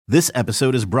This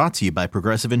episode is brought to you by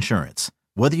Progressive Insurance.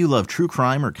 Whether you love true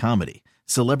crime or comedy,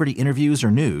 celebrity interviews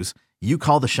or news, you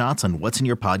call the shots on what's in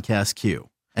your podcast queue.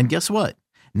 And guess what?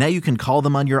 Now you can call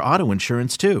them on your auto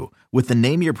insurance too with the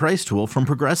Name Your Price tool from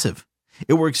Progressive.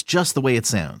 It works just the way it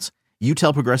sounds. You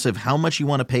tell Progressive how much you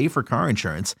want to pay for car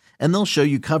insurance, and they'll show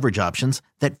you coverage options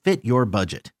that fit your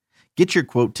budget. Get your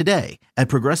quote today at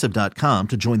Progressive.com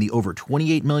to join the over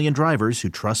 28 million drivers who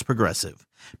trust Progressive.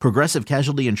 Progressive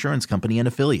Casualty Insurance Company and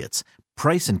Affiliates.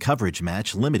 Price and coverage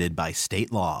match limited by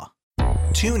state law.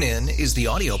 TuneIn is the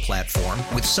audio platform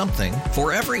with something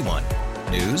for everyone.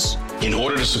 News. In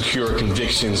order to secure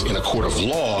convictions in a court of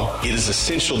law, it is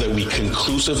essential that we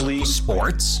conclusively.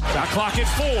 Sports. Shot clock at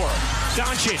 4.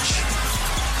 Doncic.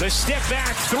 The step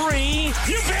back 3.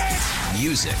 You bet.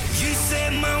 Music. You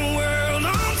set my world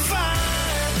on fire.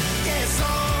 Yes,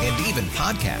 and even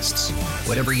podcasts.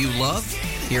 Whatever you love,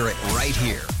 hear it right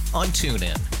here on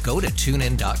TuneIn. Go to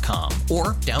TuneIn.com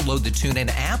or download the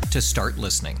TuneIn app to start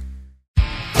listening.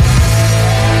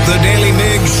 The Daily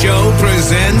Migs Show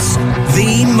presents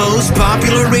the most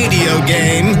popular radio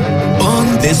game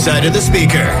on this side of the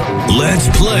speaker. Let's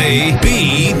play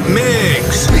Beat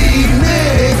Migs. Beat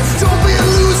Migs, don't be a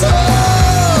loser.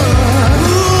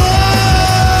 Whoa.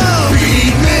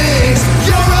 Beat Migs,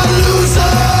 you're a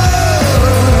loser.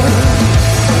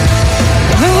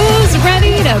 Who's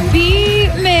ready to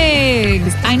beat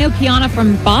Migs? I know Kiana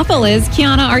from Bothell is.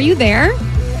 Kiana, are you there?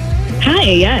 Hi,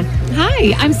 yes.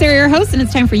 Hi, I'm Sarah, your host, and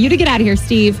it's time for you to get out of here,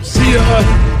 Steve. See ya.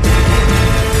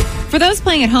 For those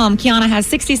playing at home, Kiana has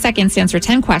 60 seconds to answer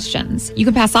 10 questions. You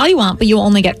can pass all you want, but you will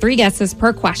only get 3 guesses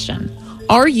per question.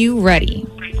 Are you ready?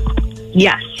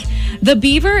 Yes. The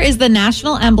beaver is the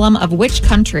national emblem of which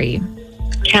country?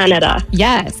 Canada.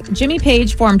 Yes. Jimmy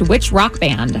Page formed which rock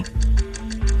band?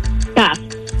 Pass.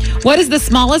 What is the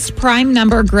smallest prime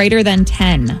number greater than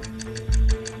 10?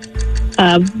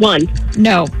 1.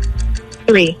 No.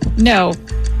 3. No.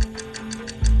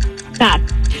 Pass.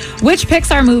 Which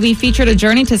Pixar movie featured a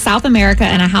journey to South America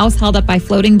and a house held up by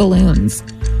floating balloons?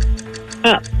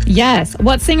 Up. Yes.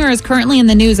 What singer is currently in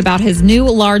the news about his new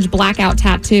large blackout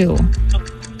tattoo?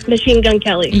 Machine Gun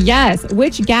Kelly. Yes.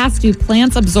 Which gas do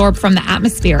plants absorb from the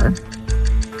atmosphere?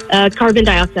 Carbon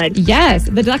dioxide. Yes.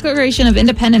 The Declaration of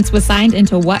Independence was signed in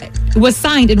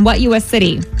what U.S.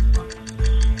 city?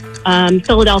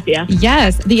 Philadelphia.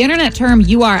 Yes. The internet term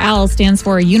URL stands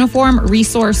for Uniform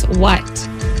Resource what?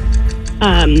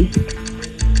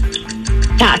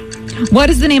 Pass.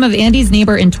 What is the name of Andy's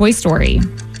neighbor in Toy Story?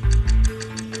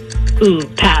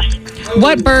 Pass.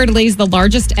 What bird lays the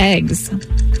largest eggs?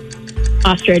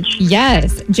 Ostrich.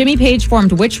 Yes. Jimmy Page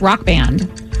formed which rock band?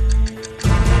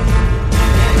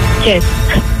 Kiss.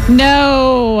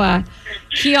 No.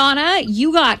 Kiana,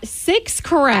 you got 6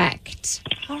 correct.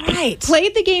 All right.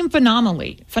 Played the game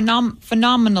phenomenally.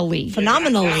 Phenomenally.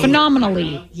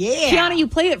 Yeah. Kiana, you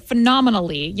played it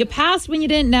phenomenally. You passed when you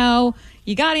didn't know.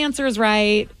 You got answers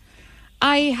right.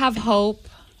 I have hope.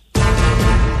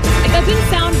 That didn't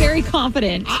sound very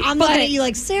confident. I'm looking at you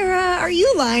like, Sarah, are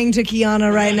you lying to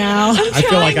Kiana right now? I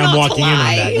feel like I'm walking in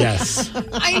on that, yes.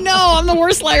 I know. I'm the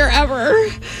worst liar ever.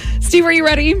 Steve, are you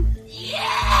ready?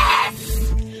 Yes!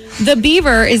 The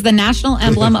beaver is the national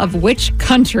emblem of which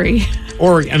country?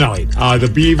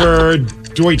 The beaver,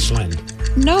 Deutschland.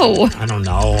 No. I don't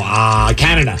know.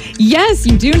 Canada. Yes,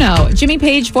 you do know. Jimmy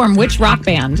Page formed which rock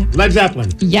band? Led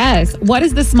Zeppelin. Yes. What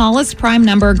is the smallest prime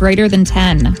number greater than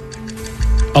 10?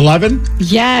 11.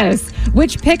 Yes.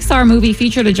 Which Pixar movie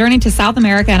featured a journey to South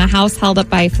America and a house held up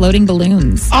by floating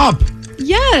balloons? Up.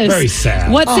 Yes. Very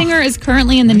sad. What singer is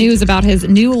currently in the news about his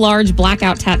new large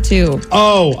blackout tattoo?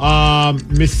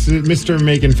 Mr.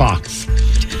 Megan Fox.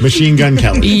 Machine Gun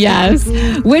Kelly. Yes.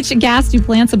 Which gas do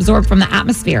plants absorb from the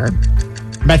atmosphere?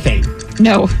 Methane.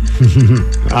 No.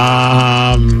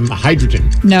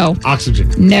 Hydrogen. No.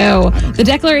 Oxygen. No. The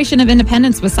Declaration of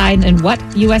Independence was signed in what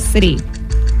U.S. city?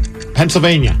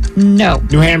 Pennsylvania. No.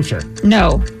 New Hampshire.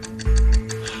 No.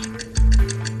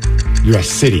 U.S.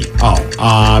 city.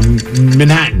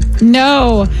 Manhattan.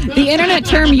 No. The internet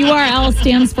term URL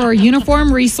stands for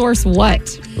Uniform Resource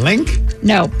what? Link.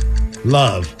 No.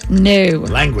 Love. No.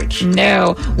 Language.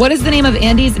 No. What is the name of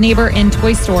Andy's neighbor in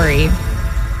Toy Story?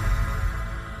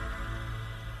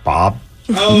 Bob.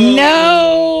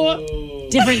 No.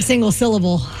 Different single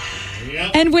syllable.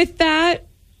 Yep. And with that,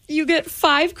 you get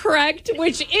 5 correct,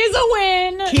 which is a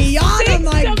win. Kiana,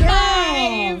 my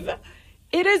 6-5. girl.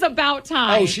 It is about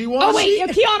time. Oh, she won? Oh, wait, yeah,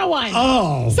 Kiana won.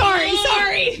 Oh. Sorry.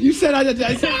 You said I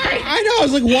Sorry. I know. I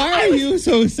was like, why are you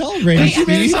so celebrating? You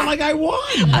made it sound like I won.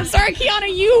 I'm sorry,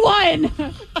 Kiana, you won.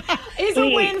 It's a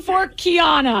win for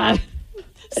Kiana.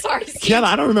 Sorry, Kiana,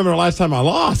 I don't remember the last time I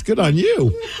lost. Good on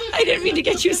you. I didn't mean to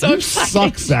get you so excited.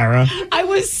 Suck, Sarah. I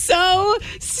was so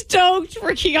stoked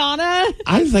for Kiana.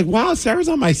 I was like, wow, Sarah's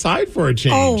on my side for a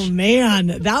change. Oh, man.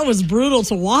 That was brutal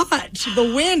to watch.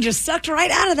 The wind just sucked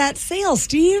right out of that sail,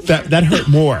 Steve. That hurt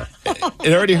more.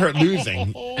 It already hurt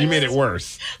losing. You made it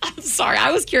worse. I'm sorry.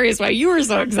 I was curious why you were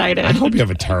so excited. I hope you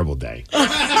have a terrible day.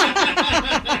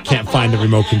 Can't find the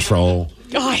remote control.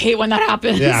 Oh, I hate when that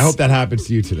happens. Yeah, I hope that happens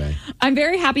to you today. I'm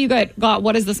very happy you got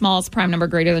what is the smallest prime number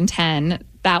greater than 10.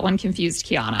 That one confused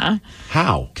Kiana.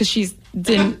 How? Because she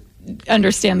didn't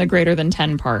understand the greater than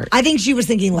 10 part. I think she was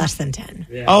thinking less than 10.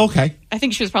 Yeah. Oh, okay. I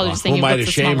think she was probably just thinking, who might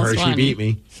what's have the shamed her? smallest She one? beat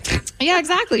me. Yeah,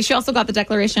 exactly. She also got the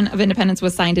Declaration of Independence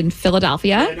was signed in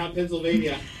Philadelphia. Not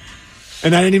Pennsylvania.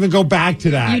 And I didn't even go back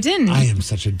to that. You didn't. I am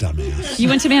such a dumbass. You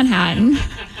went to Manhattan.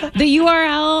 The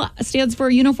URL stands for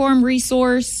Uniform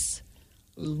Resource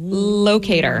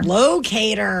Locator. Oh,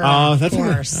 that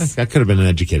could have been an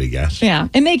educated guess. Yeah,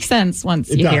 it makes sense once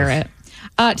you hear it.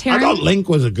 Taryn, I thought Link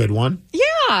was a good one.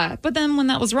 Yeah, but then when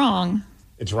that was wrong,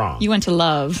 it's wrong. You went to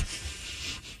Love,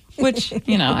 which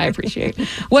I appreciate.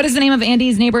 What is the name of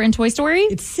Andy's neighbor in Toy Story?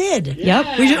 It's Sid.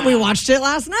 Yep, we watched it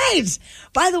last night.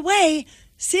 By the way,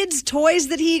 Sid's toys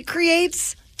that he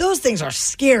creates. Those things are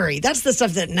scary. That's the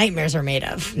stuff that nightmares are made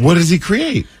of. What does he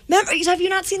create? Remember, have you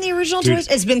not seen the original toys?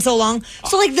 It's been so long.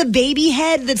 So, like the baby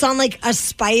head that's on like a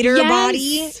spider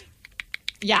body.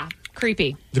 Yeah,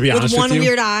 creepy. To be honest with one with you,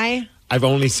 weird eye. I've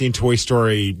only seen Toy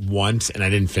Story once, and I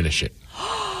didn't finish it.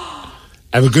 I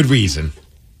have a good reason.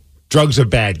 Drugs are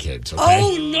bad, kids. Okay?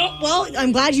 Oh no! Well,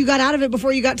 I'm glad you got out of it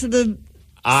before you got to the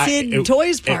Sid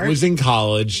toys part. It was in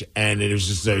college, and it was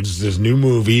just this new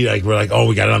movie. Like we're like, oh,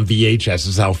 we got it on VHS. This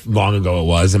is how long ago it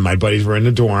was. And my buddies were in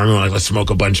the dorm, and we're like, let's smoke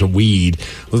a bunch of weed.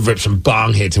 We'll rip some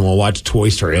bong hits, and we'll watch Toy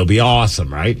Story. It'll be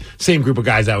awesome, right? Same group of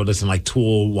guys that would listen to like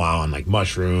Tool while on like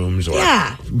mushrooms, or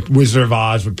Wizard of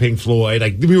Oz with Pink Floyd.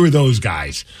 Like we were those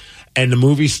guys. And the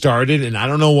movie started, and I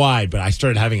don't know why, but I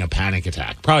started having a panic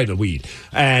attack. Probably the weed,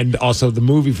 and also the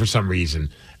movie for some reason.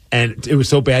 And it was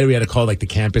so bad we had to call like the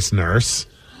campus nurse.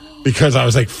 Because I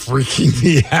was like freaking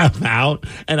the F out,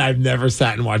 and I've never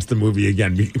sat and watched the movie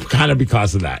again, kind of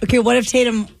because of that. Okay, what if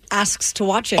Tatum asks to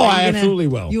watch it? Oh, I absolutely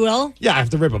will. You will? Yeah, I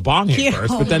have to rip a bong hit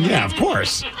first, but then, of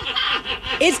course.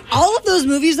 It's all of those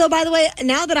movies, though, by the way,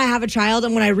 now that I have a child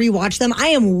and when I rewatch them, I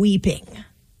am weeping.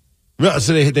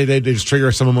 So they just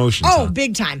trigger some emotions. Oh,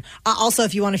 big time. Also,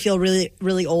 if you want to feel really,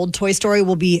 really old, Toy Story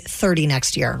will be 30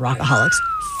 next year, Rockaholics.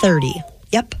 30.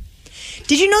 Yep.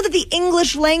 Did you know that the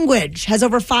English language has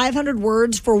over 500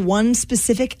 words for one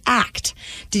specific act?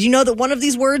 Did you know that one of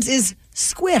these words is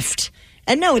squift?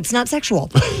 And no, it's not sexual.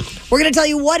 We're going to tell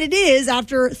you what it is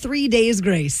after 3 days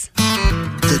grace.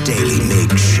 The Daily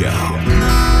Migs Show.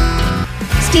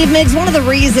 Steve Migs, one of the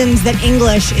reasons that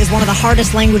English is one of the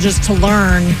hardest languages to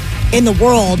learn in the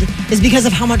world is because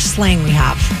of how much slang we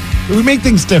have. We make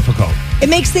things difficult. It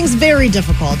makes things very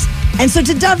difficult. And so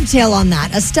to dovetail on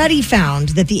that, a study found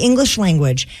that the English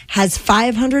language has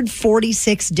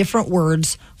 546 different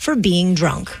words for being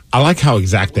drunk. I like how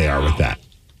exact they are with that.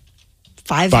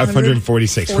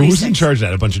 546. Who's in charge of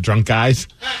that? A bunch of drunk guys?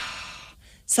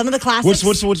 Some of the classics.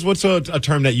 What's a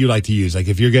term that you like to use? Like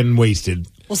if you're getting wasted.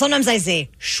 Well, sometimes I say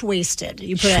shwasted.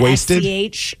 You put Shwasted?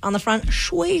 an SCH on the front.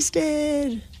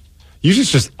 Shwasted. Usually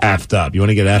it's just effed up. You want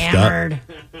to get effed Hammered. up?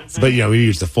 But, we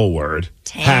use the full word.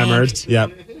 Tanked. Hammered.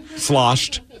 Yep.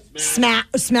 Sloshed.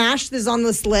 Smashed is on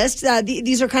this list.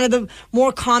 These are kind of the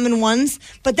more common ones.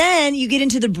 But then you get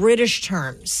into the British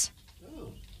terms.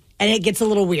 And it gets a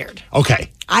little weird.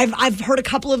 Okay. I've heard a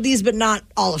couple of these, but not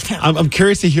all of them. I'm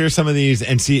curious to hear some of these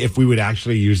and see if we would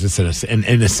actually use this in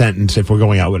a sentence if we're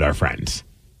going out with our friends.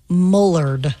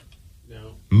 Mullard.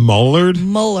 No. Mullard?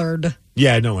 Mullard.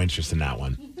 Yeah, no interest in that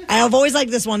one. I've always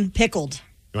liked this one, pickled.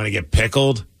 You want to get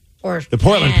pickled? Or the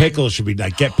Portland pickles should be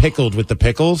like get pickled with the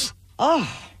pickles. Oh,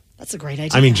 that's a great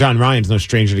idea. I mean, John Ryan's no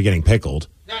stranger to getting pickled.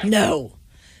 No.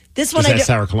 This one Just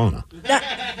Sarah Colonna.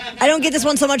 I don't get this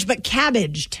one so much, but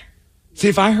cabbaged. See,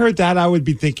 if I heard that, I would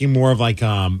be thinking more of like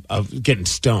of getting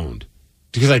stoned.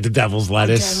 Because like the devil's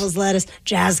lettuce. Devil's lettuce.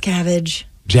 Jazz cabbage.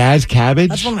 Jazz cabbage?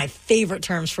 That's one of my favorite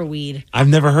terms for weed. I've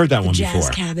never heard that one jazz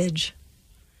before. Jazz cabbage.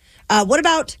 What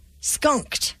about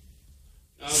skunked?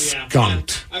 Oh, yeah.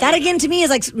 Skunked. That again to me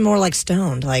is like more like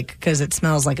stoned, like because it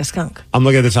smells like a skunk. I'm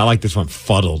looking at this. I like this one,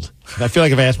 fuddled. I feel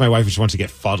like if I ask my wife if she wants to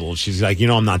get fuddled, she's like,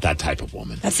 I'm not that type of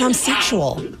woman. That sounds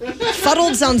sexual.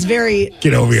 Fuddled sounds very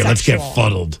Get over here. sexual. Let's get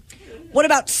fuddled. What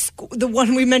about the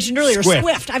one we mentioned earlier,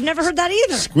 Swift? I've never heard that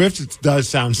either. Swift does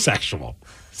sound sexual.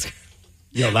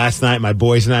 Last night my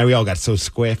boys and I, we all got so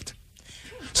squiffed.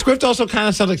 Squift also kind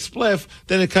of sounds like spliff.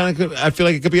 Then I feel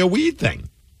like it could be a weed thing.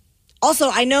 Also,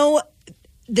 I know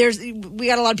we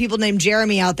got a lot of people named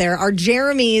Jeremy out there. Are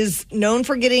Jeremys known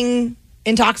for getting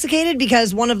intoxicated?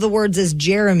 Because one of the words is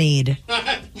Jeremied.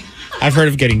 I've heard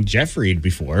of getting Jeffreyed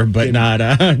before, but not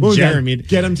Jeremy.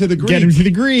 Get him to the Greek. Get him to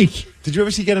the Greek. Did you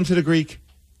ever see Get Him to the Greek?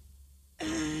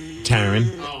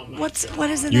 Taryn. What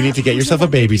is it? You need to get yourself a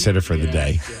babysitter for the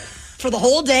day. For the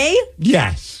whole day?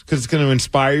 Yes, because it's going to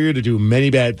inspire you to do many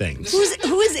bad things.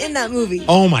 Who is in that movie?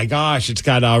 Oh my gosh, it's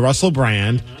got Russell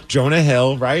Brand, Jonah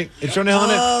Hill, right? It's Jonah Hill in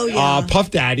it. Oh, yeah.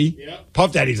 Puff Daddy. Yep.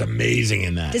 Puff Daddy's amazing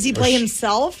in that. Does he play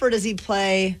himself or does he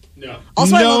play? No.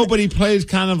 Also, but he plays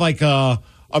kind of like a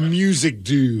music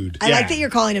dude. I like that you're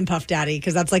calling him Puff Daddy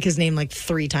because that's like his name like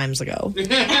 3 times ago.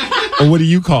 Or what do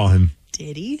you call him?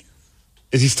 Diddy?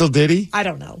 Is he still Diddy? I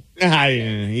don't know.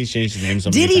 He's changed his name so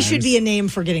many Diddy times. should be a name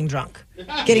for getting drunk.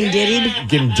 Getting diddied?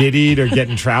 Getting diddied or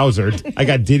getting trousered. I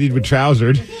got diddied with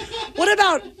trousered. What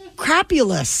about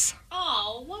crapulous?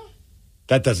 Oh.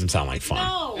 That doesn't sound like fun.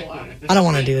 No. I don't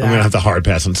want to do that. I'm going to have to hard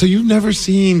pass on. So you've never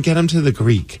seen Get Him to the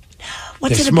Greek?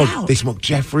 What's about? They smoke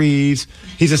Jeffries.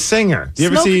 He's a singer. Do you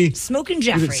ever see Smoking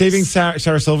Jeffries? Saving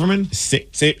Sarah Silverman?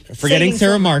 Forgetting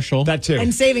Sarah Marshall. That too.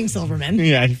 And Saving Silverman.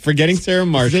 Yeah, Forgetting Sarah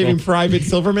Marshall. Saving Private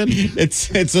Silverman? It's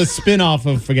a spin-off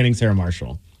of Forgetting Sarah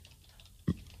Marshall.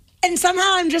 And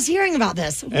somehow I'm just hearing about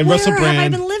this. And Where Russell Brand. have I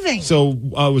been living? So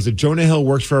was it Jonah Hill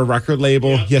works for a record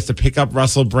label? Yeah. He has to pick up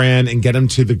Russell Brand and get him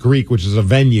to the Greek, which is a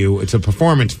venue. It's a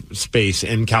performance space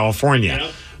in California.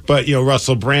 Yeah. But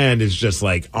Russell Brand is just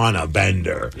like on a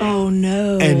bender. Oh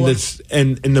no! And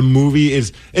the movie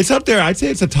it's up there. I'd say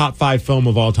it's a top 5 film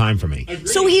of all time for me. Agreed.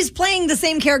 So he's playing the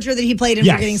same character that he played in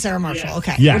Forgetting Sarah Marshall. Yes.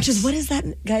 Okay, yes. Which is what is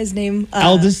that guy's name?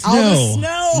 Aldous Snow. Aldous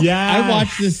Snow. Yeah, I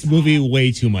watched this movie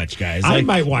way too much, guys. I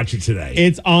might watch it today.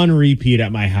 It's on repeat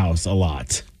at my house a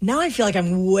lot. Now I feel like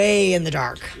I'm way in the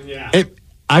dark. Yeah.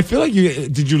 I feel like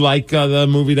did you like the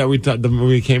movie that the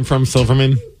movie came from,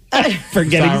 Silverman?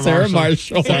 Forgetting Sarah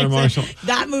Marshall. Sarah Marshall.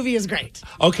 That movie is great.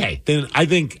 Okay, then I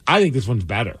think this one's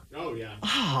better. Oh yeah.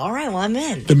 Oh, all right. Well, I'm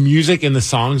in. The music and the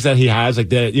songs that he has,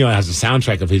 like it has a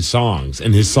soundtrack of his songs,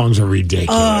 and his songs are ridiculous.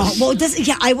 Oh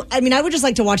well, I mean, I would just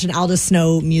like to watch an Aldous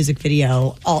Snow music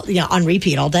video on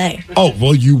repeat all day. Oh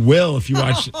well, you will if you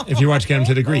watch Get Him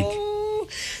to the Greek. Oh,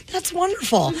 that's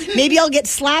wonderful. Maybe I'll get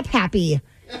slap happy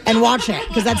and watch it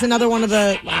because that's another one of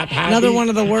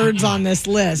the words on this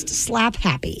list. Slap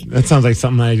happy. That sounds like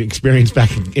something I experienced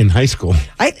back in high school.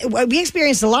 We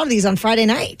experienced a lot of these on Friday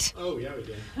night. Oh yeah, we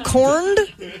did. Corned?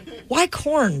 Why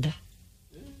corned?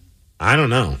 I don't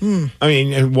know. I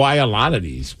mean, why a lot of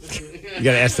these? You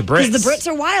got to ask the Brits. Because the Brits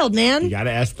are wild, man. You got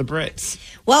to ask the Brits.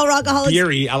 Well, Rockaholics.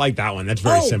 Beery, I like that one. That's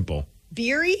very simple.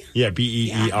 Beery? Yeah,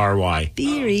 Beery.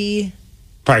 Beery.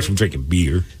 Probably from drinking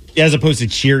beer. Yeah, as opposed to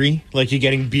cheery, like you're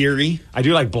getting beery. I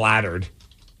do like bladdered.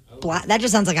 That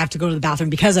just sounds like I have to go to the bathroom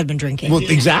because I've been drinking. Well,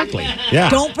 exactly. Yeah.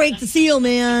 Don't break the seal,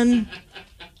 man.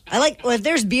 If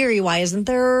there's beery, why isn't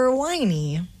there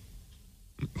whiny?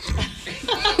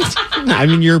 I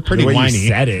mean, you're pretty whiny. You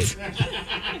said it.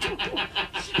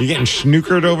 You getting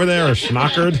snookered over there or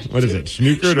schnockered? What is it?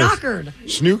 Snookered or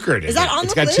snookered? Is that on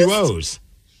the list? It's got 2 O's.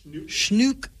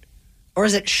 Schnook. Or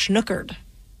is it schnookered?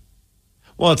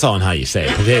 Well, it's all in how you say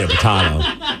it. Potato.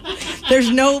 There's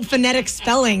no phonetic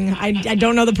spelling. I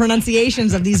don't know the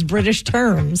pronunciations of these British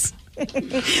terms.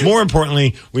 More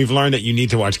importantly, we've learned that you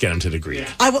need to watch Get Him to the Greek.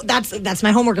 That's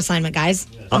my homework assignment, guys.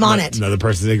 I'm on it. Another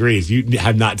person agrees. You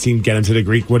have not seen Get Him to the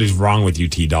Greek. What is wrong with you,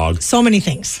 T-Dog? So many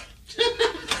things.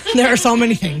 There are so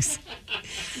many things.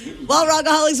 Well,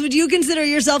 Rockaholics, would you consider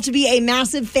yourself to be a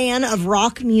massive fan of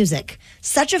rock music?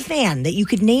 Such a fan that you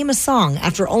could name a song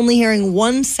after only hearing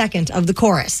 1 second of the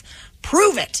chorus.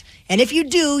 Prove it. And if you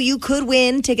do, you could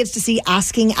win tickets to see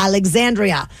Asking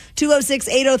Alexandria.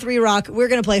 206-803-ROCK. We're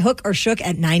going to play Hook or Shook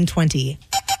at 9:20.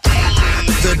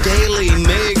 The Daily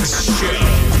Migs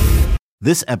Show.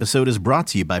 This episode is brought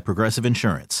to you by Progressive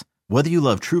Insurance. Whether you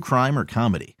love true crime or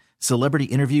comedy, celebrity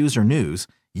interviews or news,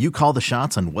 you call the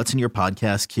shots on what's in your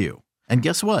podcast queue. And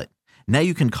guess what? Now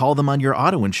you can call them on your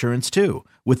auto insurance too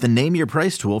with the Name Your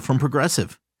Price tool from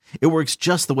Progressive. It works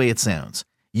just the way it sounds.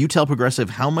 You tell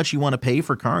Progressive how much you want to pay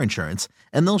for car insurance,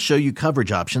 and they'll show you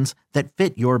coverage options that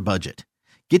fit your budget.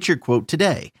 Get your quote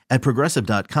today at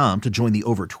Progressive.com to join the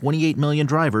over 28 million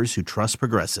drivers who trust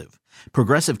Progressive.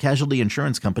 Progressive Casualty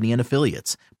Insurance Company and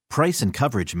Affiliates. Price and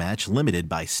coverage match limited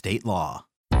by state law.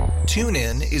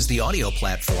 TuneIn is the audio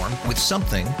platform with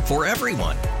something for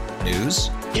everyone. News.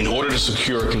 In order to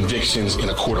secure convictions in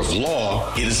a court of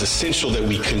law, it is essential that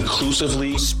we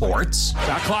conclusively. Sports.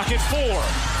 Shot clock at 4.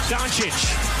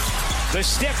 Doncic. The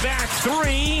step back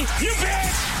three. You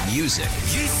bet. Music.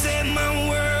 You set my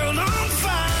world on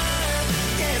fire.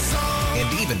 Yes,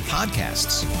 And even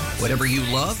podcasts. Whatever you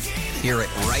love, hear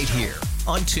it right here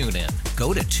on TuneIn.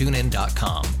 Go to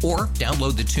TuneIn.com or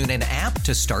download the TuneIn app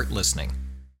to start listening.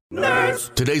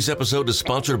 Nerds. Today's episode is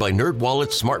sponsored by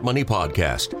NerdWallet's Smart Money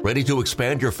Podcast. Ready to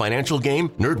expand your financial game?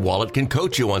 NerdWallet can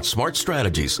coach you on smart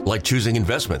strategies like choosing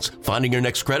investments, finding your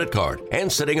next credit card, and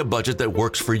setting a budget that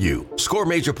works for you. Score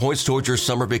major points towards your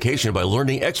summer vacation by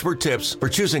learning expert tips for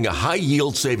choosing a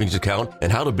high-yield savings account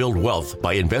and how to build wealth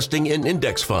by investing in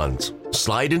index funds.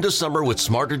 Slide into summer with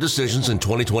smarter decisions in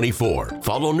 2024.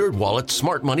 Follow NerdWallet's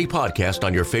Smart Money Podcast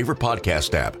on your favorite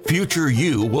podcast app. Future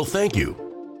you will thank you.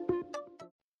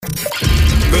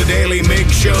 The Daily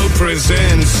Mix Show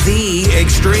presents the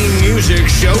Extreme Music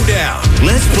Showdown.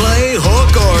 Let's play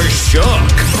Hook or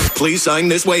Shook. Please sign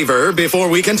this waiver before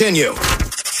we continue.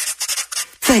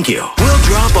 Thank you. We'll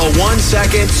drop a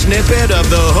 1-second snippet of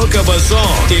the hook of a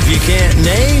song. If you can't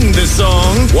name the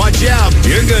song, watch out.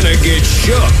 You're gonna get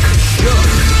shook.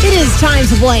 It is time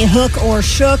to play Hook or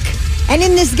Shook. And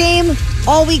in this game,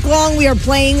 all week long, we are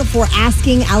playing for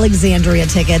Asking Alexandria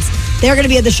tickets. They're going to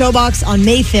be at the Showbox on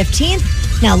May 15th.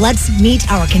 Now let's meet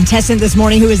our contestant this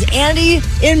morning, who is Andy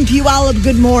in Puyallup.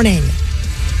 Good morning.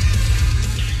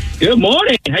 Good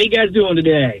morning. How you guys doing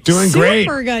today? Doing great.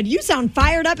 Super good. You sound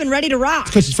fired up and ready to rock.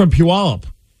 Because it's from Puyallup.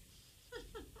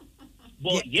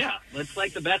 Well, yeah, it's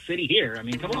like the best city here. I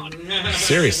mean, come on.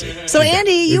 Seriously. So,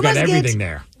 Andy, you got must everything get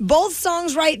there. both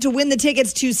songs right to win the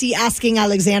tickets to see Asking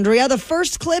Alexandria. The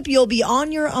first clip, you'll be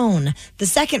on your own. The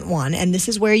second one, and this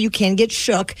is where you can get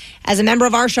shook, as a member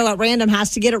of our show at random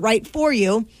has to get it right for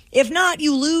you. If not,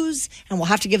 you lose, and we'll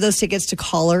have to give those tickets to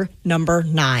caller number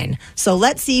 9. So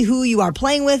let's see who you are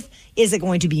playing with. Is it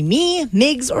going to be me,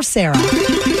 Migs, or Sarah?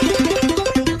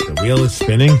 The wheel is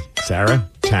spinning. Sarah,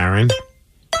 Taryn.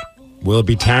 Will it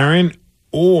be Taryn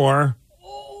or...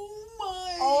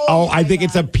 Oh, I think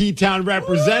it's a P-Town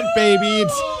represent, baby.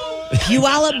 It's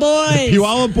Puyallup boys.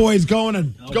 Puyallup boys going to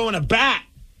bat.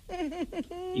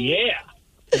 Yeah.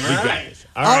 All right.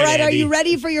 All right, Andy. are you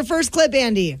ready for your first clip,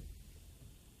 Andy?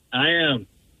 I am.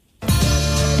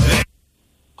 Oh,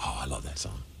 I love that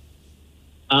song.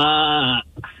 I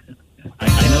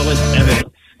know it's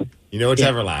Everlast. You know it's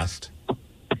Everlast.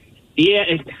 Yeah,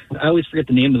 I always forget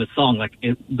the name of the song. Like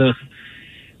the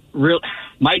real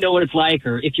might know what it's like,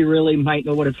 or if you really might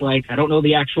know what it's like. I don't know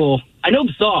the actual. I know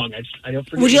the song. I don't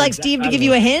forget. Would you like Steve to give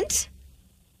you a hint?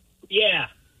 Yeah.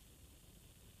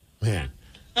 Man,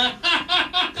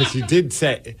 because you did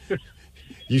say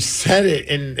you said it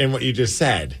in what you just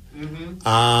said. Mm-hmm.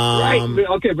 Right.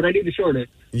 Okay, but I need to shorten it.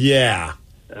 Yeah.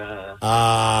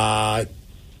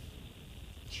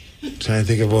 Trying to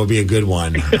think of what would be a good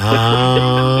one.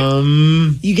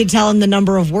 You could tell him the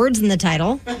number of words in the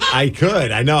title. I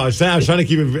could. I know. I was trying to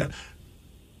keep it.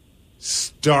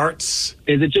 Starts.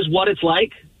 Is it just What It's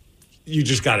Like? You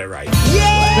just got it right. I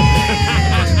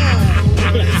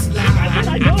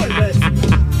know it, but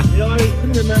I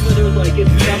couldn't remember. There was like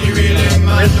it's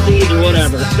parentheses or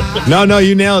whatever. No,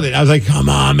 you nailed it. I was like, come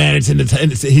on, man! It's in the.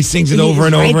 He sings it over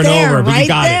and over and over, but you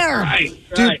got it. Right,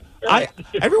 dude.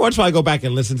 Every once in a while I go back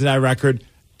and listen to that record.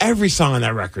 Every song on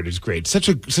that record is great. Such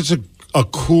a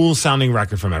cool sounding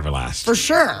record from Everlast. For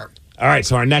sure. All right,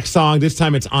 so our next song, this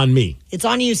time it's on me. It's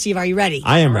on you, Steve. Are you ready?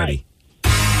 I am ready.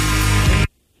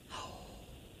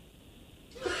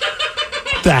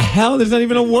 The hell? There's not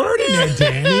even a word in there,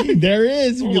 Danny. There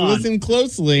is. If you listen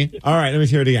closely. All right, let me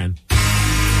hear it again.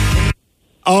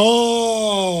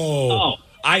 Oh.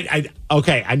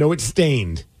 Okay, I know it's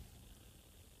Stained.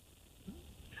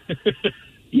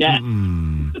 Yeah.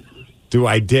 Do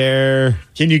I dare?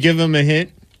 Can you give him a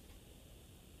hint?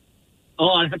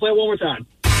 Hold on, I can play it one more time.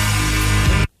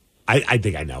 I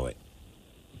think I know it.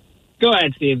 Go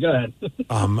ahead, Steve. Go ahead.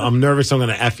 I'm nervous. I'm going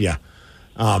to F you.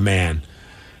 Oh, man.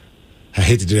 I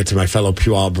hate to do that to my fellow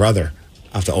Puyallup brother.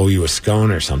 I have to owe you a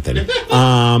scone or something.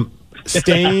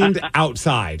 Stained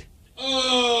Outside.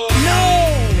 Oh,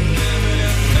 no!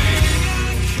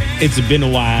 It's been a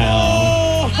while.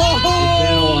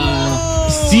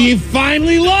 Steve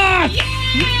finally lost!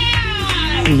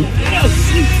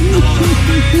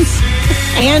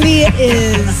 Andy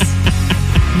is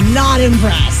not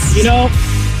impressed. You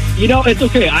know, it's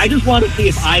okay. I just want to see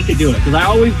if I could do it, because I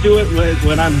always do it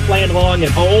when I'm playing along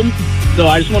at home. So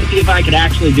I just want to see if I could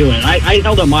actually do it. I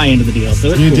held up my end of the deal. So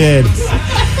it's cool. Did.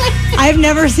 I've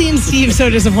never seen Steve so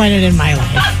disappointed in my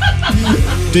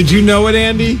life. Did you know it,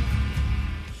 Andy?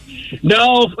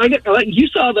 No, you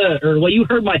saw you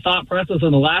heard my thought process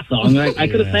on the last song. I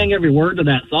could have sang every word to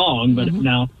that song, but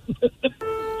no.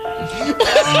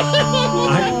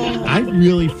 I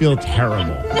really feel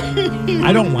terrible.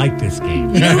 I don't like this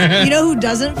game. You know who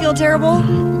doesn't feel terrible?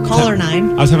 Caller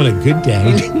 9. I was having a good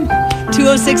day.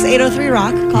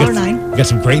 206-803-ROCK. Caller 9. We got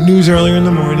some great news earlier in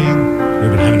the morning. We've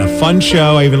been having a fun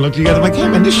show. I even looked at you guys. I'm like, hey,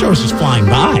 man, this show is just flying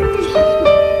by.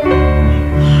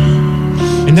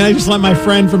 And then I just let my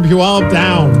friend from Puyallup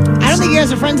down. I don't think you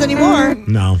guys are friends anymore.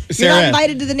 No. You're not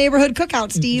invited to the neighborhood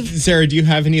cookout, Steve. Sarah, do you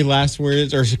have any last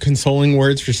words or consoling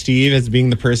words for Steve as being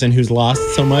the person who's lost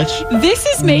so much? This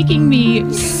is making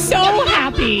me so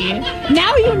happy.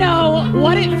 Now you know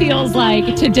what it feels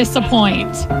like to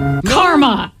disappoint.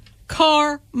 Karma.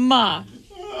 Karma.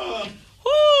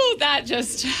 Ooh, that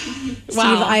just... Wow.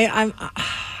 Steve,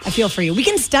 I feel for you. We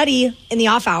can study in the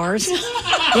off hours. You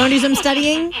want to do some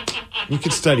studying? We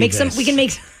could study We can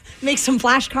make some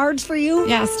flashcards for you.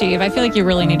 Yeah, Steve, I feel like you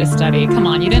really need to study. Come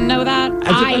on, you didn't know that?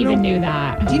 I even knew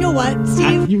that. Do you know what,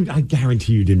 Steve? I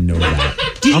guarantee you didn't know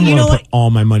that. you I'm going know to put all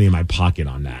my money in my pocket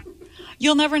on that.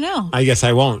 You'll never know. I guess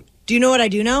I won't. Do you know what I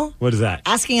do know? What is that?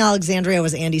 Asking Alexandria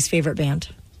was Andy's favorite band.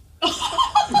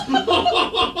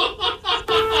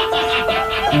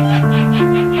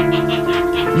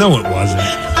 No, it wasn't.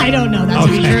 I don't know that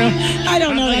to be true. I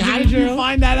don't know that How to did be true. you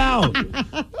find that out?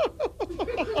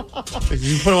 Did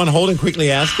you put him on hold and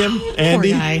quickly ask him,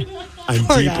 Andy? Poor guy. I'm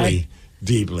Poor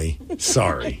deeply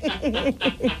sorry.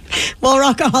 Well,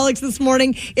 Rockaholics this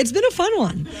morning, it's been a fun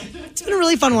one. It's been a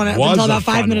really fun one up until about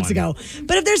 5 minutes ago.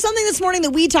 But if there's something this morning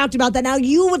that we talked about that now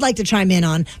you would like to chime in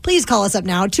on, please call us up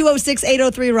now,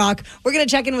 206-803-ROCK. We're going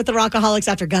to check in with the Rockaholics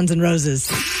after Guns N' Roses.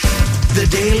 The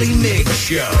Daily Migs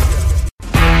Show.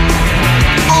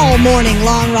 All morning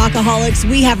long, Rockaholics,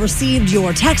 we have received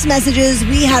your text messages,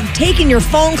 we have taken your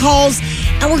phone calls,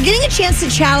 and we're getting a chance to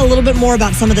chat a little bit more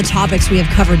about some of the topics we have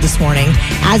covered this morning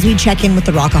as we check in with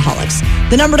the Rockaholics.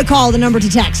 The number to call, the number to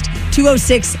text,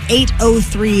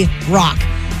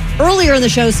 206-803-ROCK. Earlier in the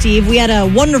show, Steve, we had a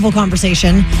wonderful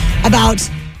conversation about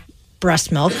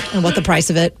breast milk and what the price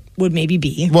of it would maybe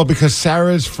be. Well, because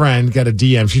Sarah's friend got a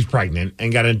DM, she's pregnant,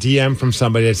 and got a DM from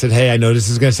somebody that said, hey, I know this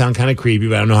is going to sound kind of creepy,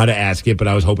 but I don't know how to ask it, but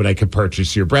I was hoping I could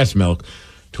purchase your breast milk.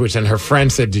 To which then her friend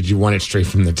said, did you want it straight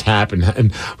from the tap?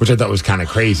 And which I thought was kind of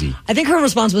crazy. I think her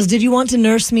response was, did you want to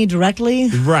nurse me directly?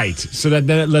 Right. So then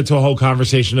it led to a whole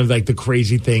conversation of like the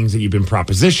crazy things that you've been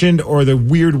propositioned or the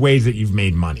weird ways that you've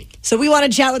made money. So we want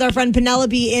to chat with our friend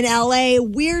Penelope in LA.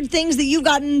 Weird things that you've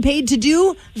gotten paid to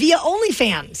do via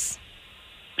OnlyFans.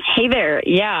 Hey there.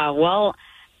 Yeah, well,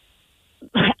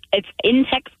 it's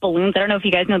Intex Balloons. I don't know if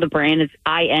you guys know the brand. It's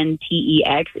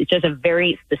INTEX. It's just a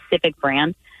very specific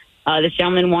brand. This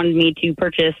gentleman wanted me to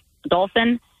purchase a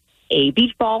dolphin, a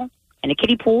beach ball, and a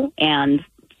kiddie pool, and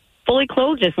fully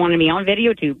clothed, just wanted me on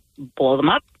video to blow them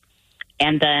up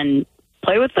and then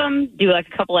play with them, do like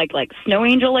a couple like snow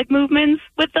angel like movements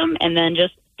with them, and then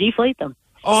just deflate them.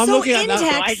 Oh, I'm so looking at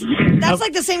that. Intex, that's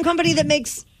like the same company that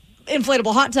makes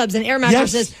inflatable hot tubs and air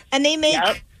mattresses, and they make...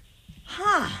 Yep.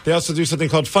 They also do something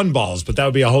called fun balls, but that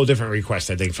would be a whole different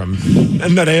request, I think.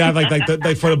 No, they have like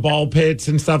for the ball pits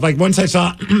and stuff. Like once I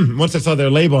saw their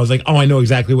label, I was like, oh, I know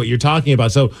exactly what you're talking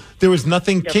about. So there was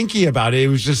nothing kinky about it. It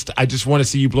was just, I just want to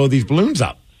see you blow these balloons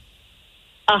up.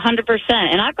 100%.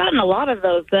 And I've gotten a lot of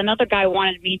those. Another guy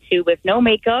wanted me to with no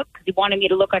makeup because he wanted me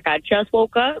to look like I just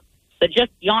woke up, but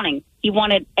just yawning. He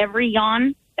wanted every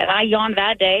yawn that I yawned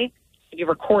that day to be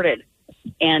recorded.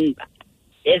 And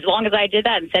as long as I did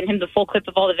that and sent him the full clip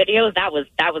of all the videos, that was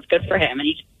good for him. And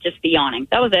he'd just be yawning.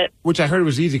 That was it. Which I heard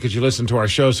was easy because you listen to our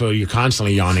show, so you're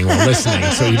constantly yawning while listening.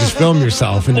 So you just film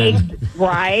yourself and then...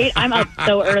 Right. I'm up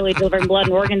so early delivering blood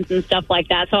and organs and stuff like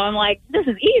that. So I'm like, this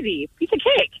is easy. Piece of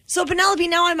cake. So Penelope,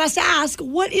 now I must ask,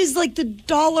 what is like the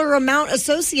dollar amount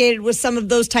associated with some of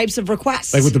those types of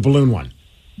requests? Like with the balloon one?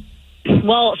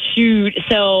 Well, shoot.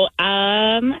 So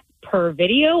per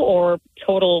video or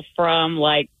total from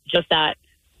like just that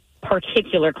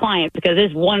particular client, because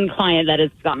there's one client that has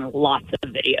gotten lots of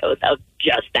videos of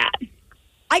just that.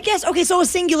 I guess, okay, so a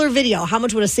singular video. How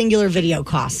much would a singular video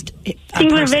cost?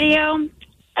 Singular video?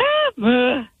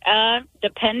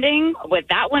 Depending. With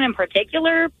that one in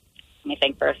particular, let me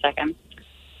think for a second.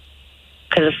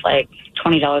 Because it's like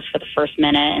 $20 for the first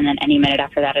minute, and then any minute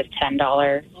after that is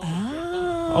 $10.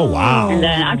 Oh, wow. And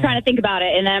then I'm trying to think about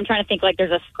it, and then I'm trying to think like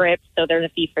there's a script, so there's a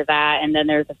fee for that, and then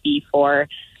there's a fee for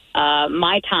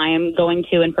my time going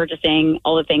to and purchasing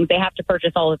all the things. They have to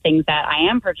purchase all the things that I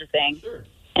am purchasing. Sure.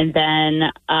 And then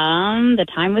the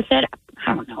time with it,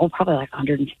 I don't know, probably like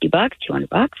 $150,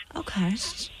 $200. Okay.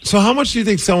 So how much do you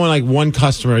think someone like one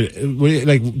customer,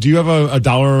 like, do you have a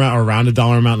dollar amount or around a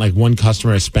dollar amount like one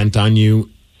customer has spent on you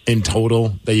in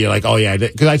total that you're like, oh yeah,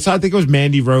 because I think it was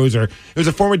Mandy Rose, or it was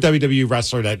a former WWE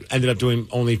wrestler that ended up doing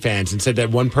OnlyFans and said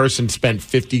that one person spent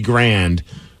 $50,000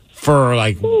 for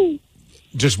like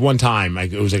just one time.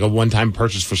 Like it was like a one-time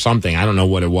purchase for something. I don't know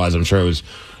what it was. I'm sure it was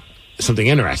something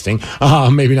interesting.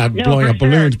 Maybe not blowing up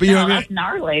balloons, but you know what I mean? That's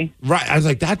gnarly. Right. I was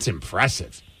like, that's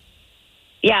impressive.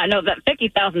 Yeah, no, that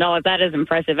 $50,000, that is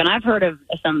impressive. And I've heard of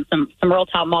some real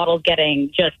top models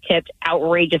getting just tipped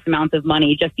outrageous amounts of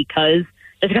money just because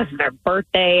of their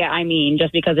birthday. I mean,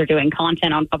 just because they're doing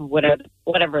content on top of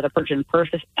whatever the person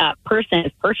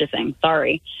is purchasing.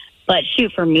 Sorry. But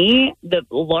shoot, for me, the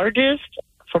largest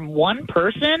from one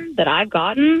person that I've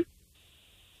gotten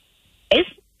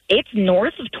it's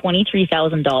north of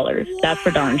 $23,000. That's for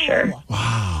darn sure.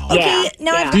 Wow. Okay,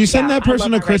 now do you send that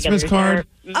person a Christmas card?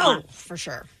 Oh, for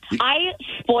sure. I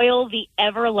spoil the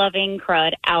ever-loving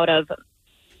crud out of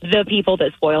the people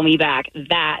that spoil me back.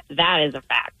 That is a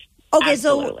fact. Okay,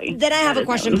 Absolutely. So then I have a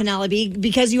question, Penelope,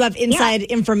 because you have inside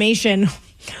information.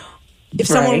 If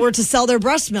someone were to sell their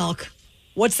breast milk,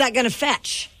 what's that going to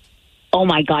fetch? Oh,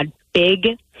 my God. Big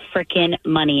freaking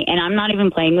money. And I'm not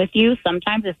even playing with you.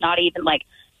 Sometimes it's not even like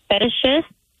fetishists.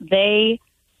 They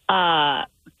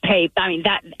pay. I mean,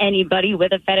 that anybody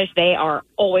with a fetish, they are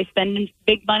always spending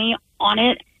big money on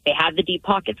it. They have the deep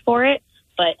pockets for it.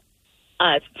 But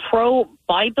pro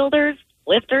bodybuilders,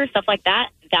 lifters, stuff like that,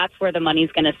 that's where the money's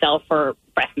going to sell for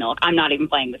breast milk. I'm not even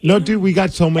playing with you. No, dude, we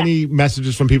got so many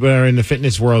messages from people that are in the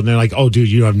fitness world, and they're like, oh, dude,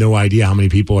 you have no idea how many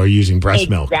people are using breast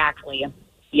milk. Exactly.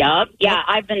 Yup. Yeah,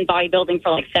 I've been bodybuilding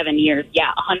for like 7 years.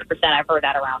 Yeah, 100%. I've heard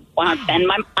that around. 100%.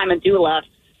 And I'm a doula,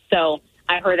 so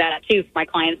I heard that too. My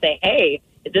clients say, hey,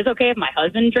 is this okay if my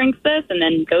husband drinks this and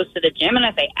then goes to the gym? And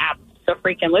I say,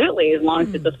 absolutely, as long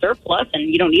as it's a surplus and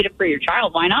you don't need it for your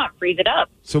child. Why not? Freeze it up.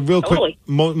 So real Totally.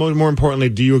 quick, more importantly,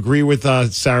 do you agree with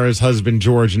Sarah's husband,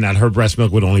 George, in that her breast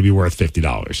milk would only be worth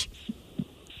 $50?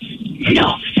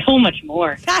 No, so much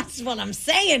more. That's what I'm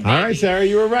saying, baby. All right, Sarah,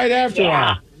 you were right after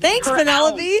all. Thanks,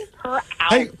 Penelope. Per ounce.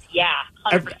 Hey, Yeah,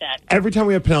 100%. Every time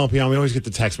we have Penelope on, we always get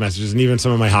the text messages, and even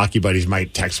some of my hockey buddies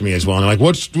might text me as well. And they're like,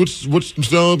 what's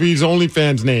Penelope's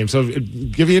OnlyFans name? So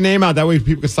give your name out. That way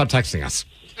people can stop texting us.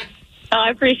 Oh, I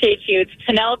appreciate you. It's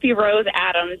Penelope Rose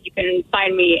Adams. You can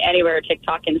find me anywhere,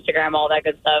 TikTok, Instagram, all that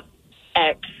good stuff.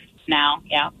 X now,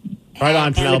 yeah. Right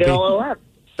on, Penelope.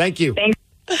 Thank you. Thanks.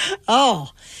 Oh,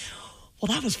 well,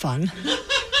 that was fun.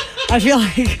 I feel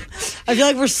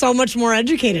like we're so much more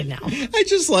educated now. I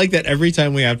just like that every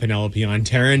time we have Penelope on,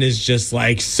 Taryn is just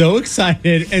like so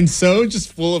excited and so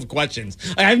just full of questions.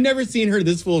 I've never seen her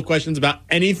this full of questions about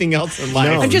anything else in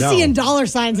life. I'm just seeing dollar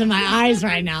signs in my eyes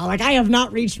right now. Like I have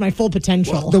not reached my full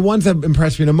potential. Well, the ones that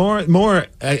impress me the more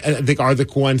I think are the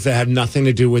ones that have nothing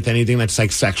to do with anything that's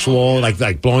like sexual,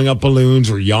 like blowing up balloons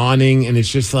or yawning, and it's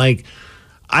just like.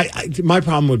 My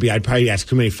problem would be I'd probably ask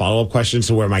too many follow-up questions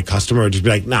to where my customer would just be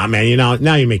like, nah, man,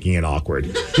 now you're making it awkward.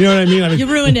 You know what I mean? You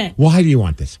ruined it. Why do you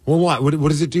want this? Well, what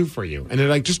does it do for you? And they're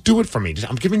like, just do it for me.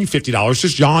 I'm giving you $50.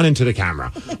 Just yawn into the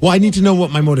camera. Well, I need to know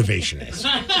what my motivation is.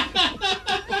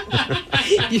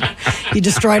 You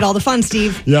destroyed all the fun,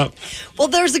 Steve. Yep. Well,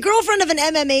 there's a girlfriend of an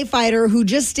MMA fighter who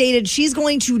just stated she's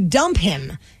going to dump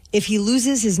him if he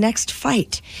loses his next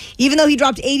fight. Even though he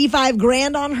dropped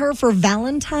 $85,000 on her for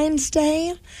Valentine's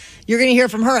Day. You're going to hear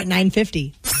from her at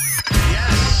 9:50.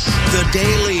 The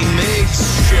Daily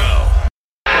Migs Show.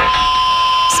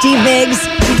 Steve Migs,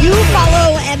 do you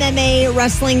follow MMA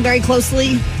wrestling very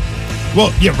closely?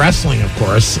 Well, yeah, wrestling, of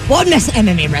course. Well,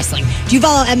 MMA wrestling. Do you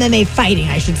follow MMA fighting,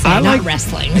 I should say, not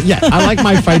wrestling? Yeah, I like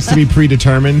my fights to be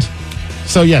predetermined.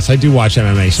 So, yes, I do watch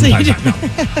MMA sometimes. No,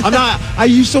 I'm not. I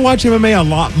used to watch MMA a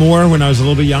lot more when I was a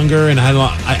little bit younger, and I had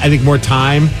I think more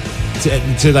time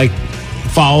to like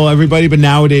follow everybody. But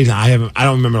nowadays, I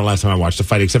don't remember the last time I watched a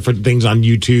fight, except for things on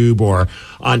YouTube or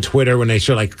on Twitter when they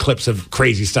show like clips of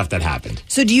crazy stuff that happened.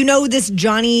 So, do you know this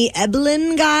Johnny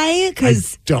Eblen guy?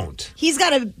 Because I don't. He's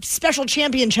got a special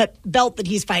championship belt that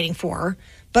he's fighting for,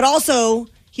 but also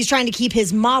he's trying to keep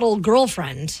his model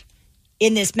girlfriend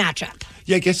in this matchup.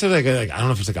 Yeah, I guess it's like I don't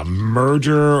know if it's like a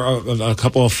merger of a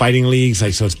couple of fighting leagues.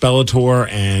 Like, so it's Bellator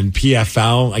and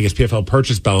PFL. I guess PFL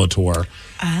purchased Bellator.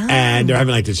 Oh. And they're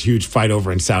having like this huge fight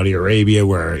over in Saudi Arabia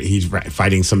where he's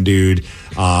fighting some dude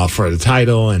for the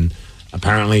title. And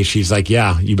apparently she's like,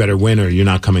 yeah, you better win or you're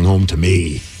not coming home to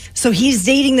me. So he's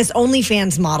dating this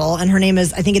OnlyFans model, and her name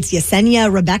is, I think it's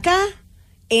Yesenia Rebecca.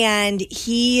 And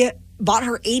he bought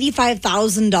her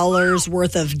 $85,000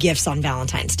 worth of gifts on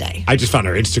Valentine's Day. I just found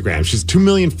her Instagram. She's 2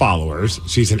 million followers.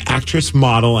 She's an actress,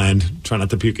 model, and try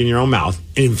not to puke in your own mouth,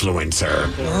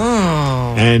 influencer.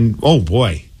 Oh. And, oh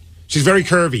boy, she's very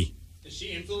curvy. Is she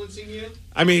influencing you?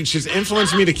 I mean, she's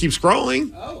influenced me to keep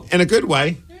scrolling in a good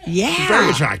way. Yeah. She's very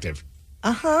attractive.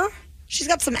 Uh-huh. She's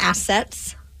got some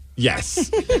assets.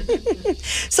 Yes.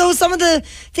 So some of the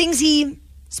things he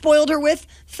spoiled her with,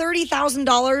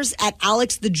 $30,000 at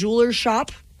Alex the Jeweler's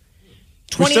shop.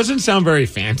 Which doesn't sound very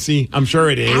fancy. I'm sure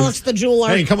it is. Alex the Jeweler.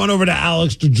 Hey, come on over to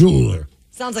Alex the Jeweler.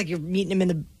 Sounds like you're meeting him in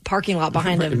the parking lot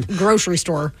behind a grocery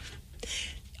store.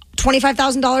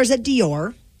 $25,000 at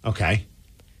Dior. Okay.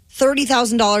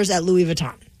 $30,000 at Louis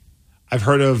Vuitton. I've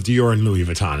heard of Dior and Louis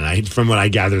Vuitton, and from what I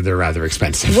gather, they're rather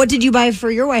expensive. What did you buy for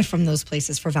your wife from those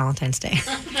places for Valentine's Day?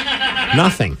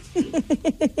 Nothing.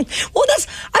 Well,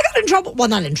 I got in trouble. Well,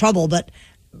 not in trouble, but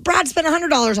Brad spent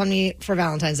 $100 on me for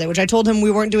Valentine's Day, which I told him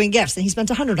we weren't doing gifts, and he spent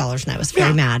 $100, and I was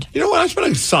very mad. You know what? I spent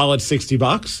a solid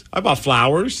 $60. I bought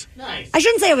flowers. Nice. I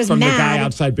shouldn't say I was from mad. From the guy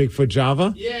outside Bigfoot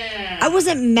Java. Yeah. I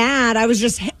wasn't mad. I was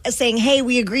just saying, hey,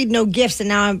 we agreed no gifts, and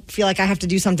now I feel like I have to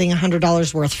do something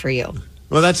 $100 worth for you.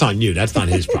 Well, that's on you. That's not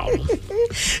his problem.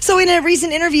 So in a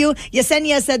recent interview,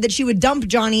 Yesenia said that she would dump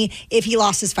Johnny if he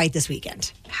lost his fight this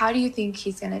weekend. How do you think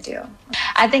he's going to do?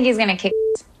 I think he's going to kick.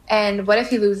 And what if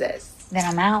he loses? Then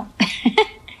I'm out.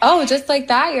 Oh, just like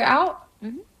that? You're out?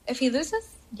 Mm-hmm. If he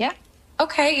loses? Yeah.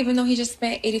 Okay, even though he just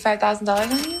spent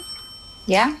 $85,000 on you?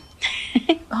 Yeah.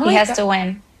 Oh he has to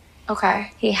win.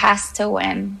 Okay. He has to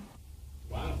win.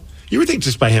 You would think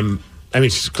just by him... I mean,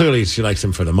 clearly she likes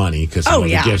him for the money because of all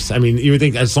the gifts. I mean, you would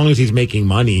think as long as he's making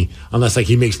money, unless like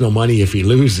he makes no money if he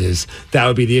loses, that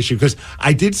would be the issue. Because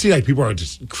I did see like people are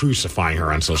just crucifying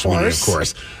her on social media, of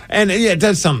course. And yeah, it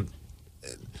does some.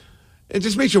 It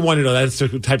just makes you wonder, though, that's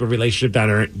the type of relationship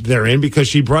that they're in, because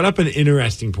she brought up an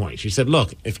interesting point. She said,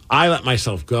 look, if I let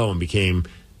myself go and became,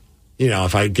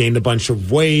 if I gained a bunch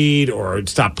of weight or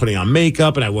stopped putting on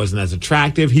makeup and I wasn't as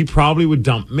attractive, he probably would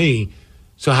dump me.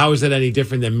 So how is that any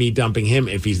different than me dumping him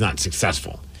if he's not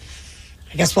successful?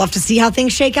 I guess we'll have to see how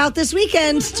things shake out this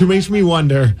weekend. It makes me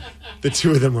wonder, the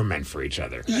two of them were meant for each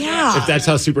other. Yeah. If that's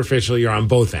how superficial you're on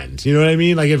both ends. You know what I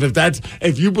mean? Like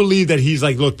if you believe that he's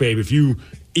like, look, babe, if you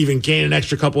even gain an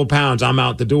extra couple of pounds, I'm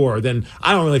out the door, then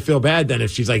I don't really feel bad then if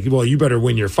she's like, well, you better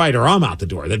win your fight or I'm out the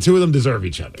door. The two of them deserve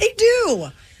each other. They do.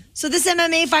 So this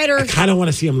MMA fighter... I kind of want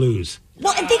to see him lose.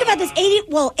 Well, and think about this.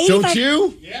 85... Don't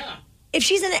you? Yeah. If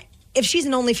she's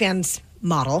an OnlyFans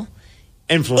model,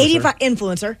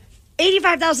 influencer,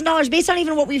 $85,000 based on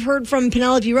even what we've heard from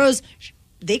Penelope Rose,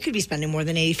 they could be spending more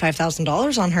than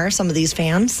 $85,000 on her. Some of these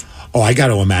fans. Oh, I got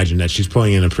to imagine that she's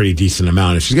pulling in a pretty decent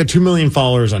amount. If she's got 2 million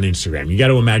followers on Instagram, you got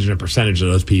to imagine a percentage of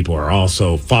those people are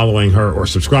also following her or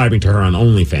subscribing to her on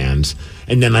OnlyFans.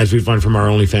 And then, as we've learned from our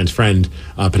OnlyFans friend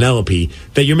Penelope,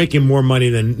 that you're making more money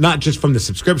than not just from the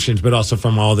subscriptions, but also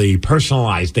from all the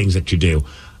personalized things that you do.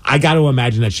 I got to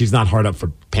imagine that she's not hard up for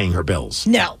paying her bills.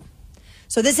 No.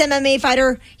 So this MMA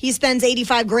fighter, he spends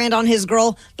 $85,000 on his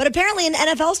girl, but apparently an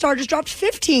NFL star just dropped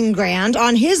 $15,000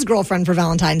 on his girlfriend for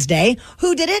Valentine's Day.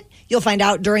 Who did it? You'll find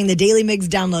out during the Daily Migs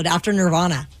download after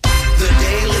Nirvana. The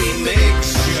Daily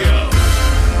Migs Show.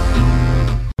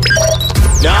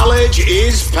 Knowledge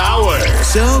is power.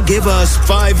 So give us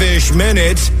 5-ish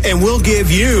minutes and we'll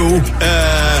give you,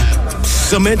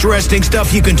 some interesting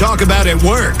stuff you can talk about at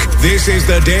work. This is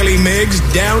the Daily Migs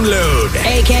Download.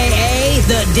 AKA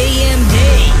the DMD.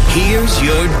 Here's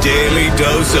your daily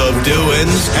dose of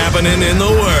doings happening in the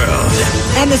world.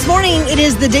 And this morning, it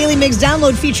is the Daily Migs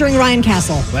Download featuring Ryan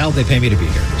Castle. Well, they pay me to be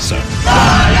here, so.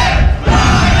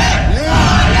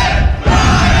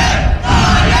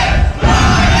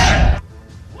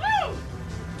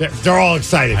 They're all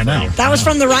excited. I know. That was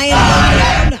from the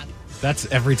Ryan. That's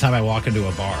every time I walk into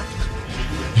a bar.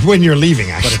 When you're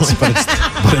leaving, actually. But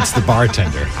it's the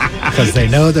bartender. Because they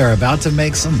know they're about to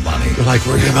make some money. They're like,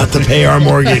 we're about to pay our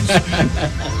mortgage.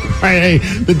 Hey,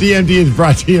 the DMD is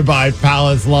brought to you by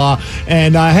Palace Law.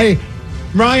 And, hey,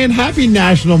 Ryan, happy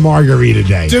National Margarita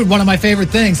Day. Dude, one of my favorite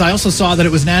things. I also saw that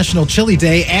it was National Chili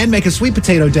Day and Make a Sweet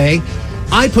Potato Day.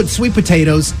 I put sweet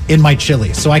potatoes in my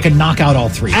chili so I can knock out all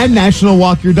three. And National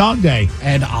Walk Your Dog Day.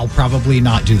 And I'll probably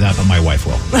not do that, but my wife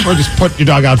will. Or just put your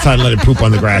dog outside and let it poop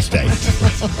on the grass day.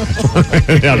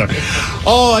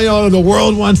 Oh, the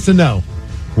world wants to know.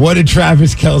 What did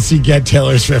Travis Kelce get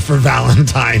Taylor Swift for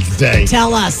Valentine's Day?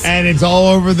 Tell us. And it's all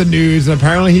over the news. And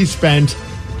apparently he spent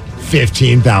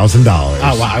 $15,000.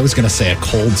 Oh, wow. I was going to say a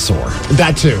cold sore.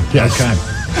 That too. Yes. Okay.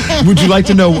 Would you like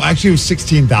to know? Actually, it was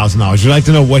 $16,000. Would you like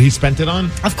to know what he spent it on?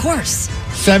 Of course.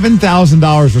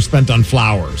 $7,000 were spent on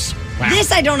flowers. Wow.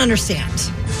 This I don't understand.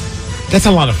 That's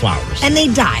a lot of flowers. And they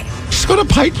die. Just go to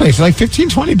Pike Place. They're like $15,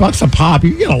 $20 a pop.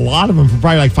 You can get a lot of them for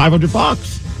probably like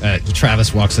 $500.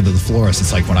 Travis walks into the florist.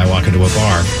 It's like when I walk into a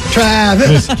bar.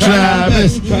 Travis.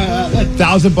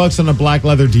 $1,000 on a black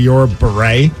leather Dior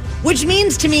beret. Which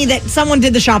means to me that someone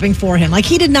did the shopping for him. Like,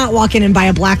 he did not walk in and buy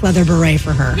a black leather beret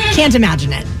for her. Can't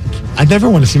imagine it. I never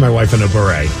want to see my wife in a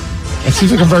beret. It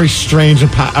seems like a very strange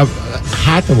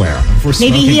hat to wear.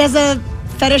 Maybe he has a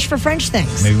fetish for French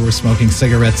things. Maybe we're smoking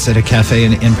cigarettes at a cafe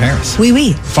in Paris. Oui,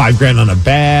 oui. $5,000 on a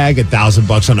bag,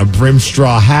 $1,000 on a brim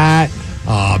straw hat.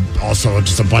 Also,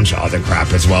 just a bunch of other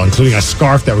crap as well, including a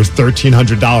scarf that was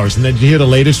 $1,300. And then did you hear the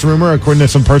latest rumor? According to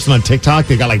some person on TikTok,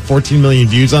 they got like 14 million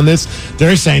views on this.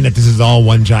 They're saying that this is all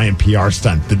one giant PR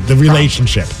stunt. The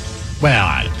relationship.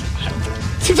 Well, it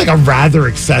seems like a rather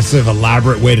excessive,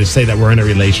 elaborate way to say that we're in a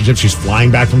relationship. She's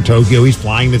flying back from Tokyo. He's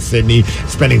flying to Sydney,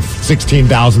 spending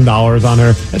 $16,000 on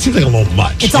her. That seems like a little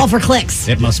much. It's all for clicks.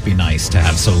 It must be nice to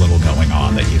have so little going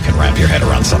on that you can wrap your head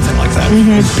around something like that.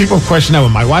 Mm-hmm. People question that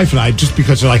with my wife and I just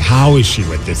because they're like, how is she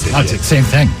with this idiot? Same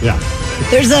thing. Yeah.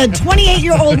 There's a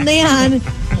 28-year-old man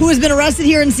who has been arrested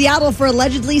here in Seattle for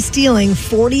allegedly stealing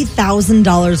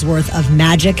 $40,000 worth of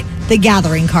Magic the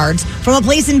Gathering cards from a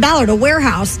place in Ballard, a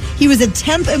warehouse. He was a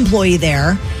temp employee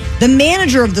there. The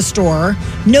manager of the store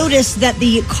noticed that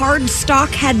the card stock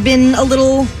had been a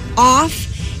little off,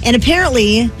 and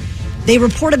apparently they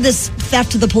reported this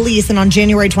theft to the police, and on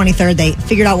January 23rd, they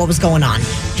figured out what was going on.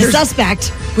 The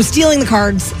suspect was stealing the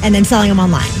cards and then selling them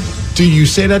online. Do you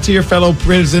say that to your fellow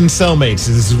prison cellmates?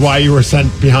 This is why you were sent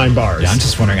behind bars. Yeah, I'm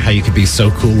just wondering how you could be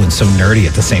so cool and so nerdy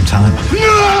at the same time.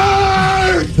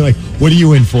 They're like, what are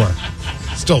you in for?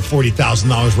 Stole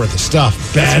 $40,000 worth of stuff.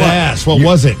 Badass. What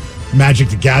was it? Magic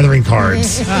the Gathering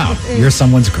cards. Oh, you're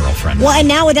someone's girlfriend. Well, and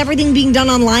now with everything being done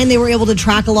online, they were able to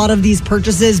track a lot of these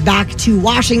purchases back to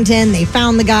Washington. They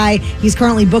found the guy. He's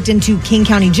currently booked into King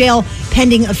County Jail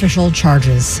pending official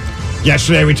charges.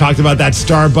 Yesterday, we talked about that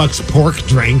Starbucks pork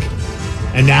drink,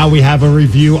 and now we have a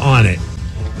review on it.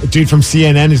 A dude from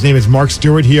CNN, his name is Mark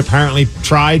Stewart. He apparently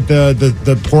tried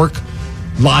the pork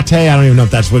latte. I don't even know if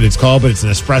that's what it's called, but it's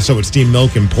an espresso with steamed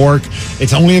milk and pork.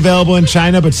 It's only available in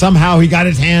China, but somehow he got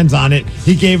his hands on it.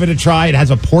 He gave it a try. It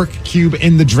has a pork cube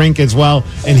in the drink as well,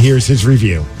 and here's his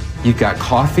review. You've got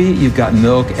coffee, you've got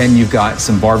milk, and you've got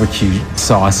some barbecue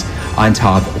sauce on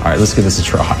top. All right, let's give this a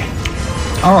try.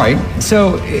 All right,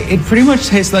 so it pretty much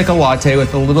tastes like a latte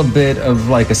with a little bit of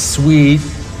like a sweet,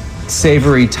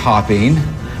 savory topping.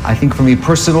 I think for me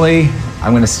personally,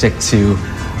 I'm going to stick to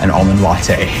an almond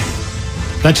latte.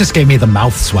 That just gave me the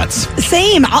mouth sweats.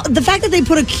 Same. The fact that they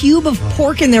put a cube of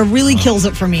pork in there really kills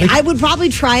it for me. I would probably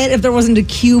try it if there wasn't a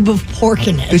cube of pork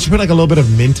in it. They should put like a little bit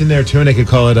of mint in there too, and they could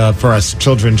call it, for us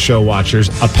children's show watchers,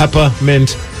 a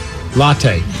peppermint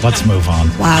latte. Let's move on.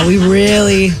 Wow, we were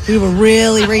really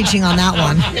reaching on that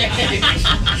one.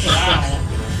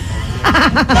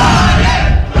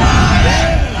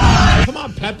 Come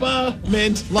on,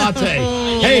 peppermint latte.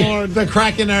 Hey, the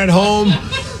Kraken are at home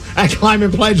at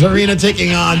Climate Pledge Arena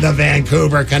taking on the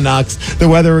Vancouver Canucks. The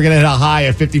weather, we're going to hit a high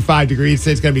of 55 degrees.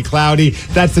 It's going to be cloudy.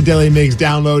 That's the Daily Migs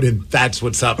download, and that's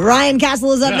what's up. Ryan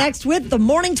Castle is up next with the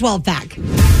Morning 12 Pack.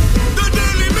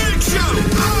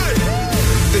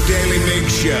 The Daily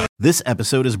Migs Show. This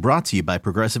episode is brought to you by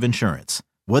Progressive Insurance.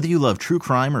 Whether you love true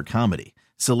crime or comedy,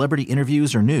 celebrity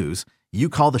interviews or news, you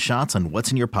call the shots on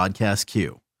what's in your podcast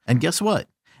queue. And guess what?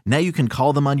 Now you can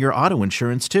call them on your auto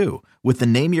insurance too with the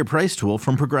Name Your Price tool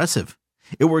from Progressive.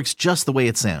 It works just the way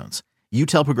it sounds. You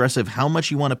tell Progressive how much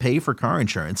you want to pay for car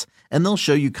insurance, and they'll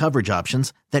show you coverage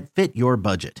options that fit your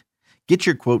budget. Get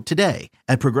your quote today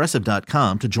at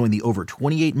Progressive.com to join the over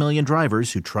 28 million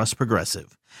drivers who trust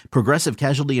Progressive. Progressive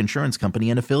Casualty Insurance Company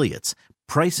and Affiliates.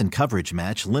 Price and coverage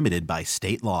match limited by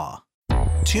state law.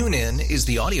 TuneIn is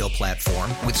the audio platform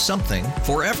with something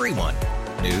for everyone.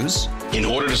 News. In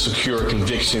order to secure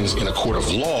convictions in a court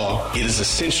of law, it is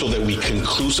essential that we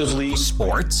conclusively.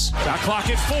 Sports. Shot clock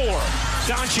at 4.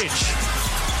 Doncic.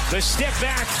 The step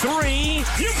back 3.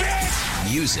 You bet.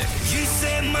 Music. You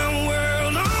set my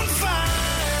world on fire.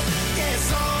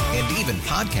 Yes, and even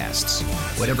podcasts.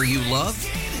 Whatever you love,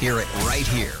 hear it right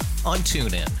here on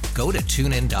TuneIn. Go to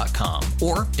TuneIn.com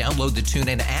or download the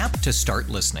TuneIn app to start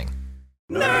listening.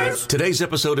 Nerds. Today's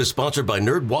episode is sponsored by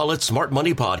NerdWallet's Smart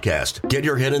Money Podcast. Get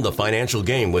your head in the financial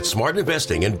game with smart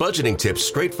investing and budgeting tips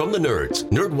straight from the nerds.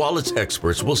 NerdWallet's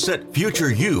experts will set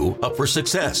future you up for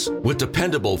success with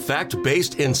dependable,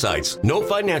 fact-based insights. No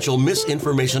financial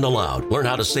misinformation allowed. Learn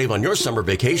how to save on your summer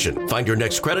vacation, find your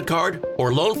next credit card,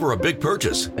 or loan for a big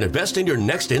purchase, and invest in your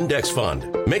next index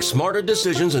fund. Make smarter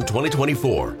decisions in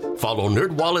 2024. Follow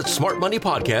NerdWallet's Smart Money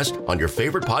Podcast on your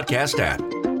favorite podcast app.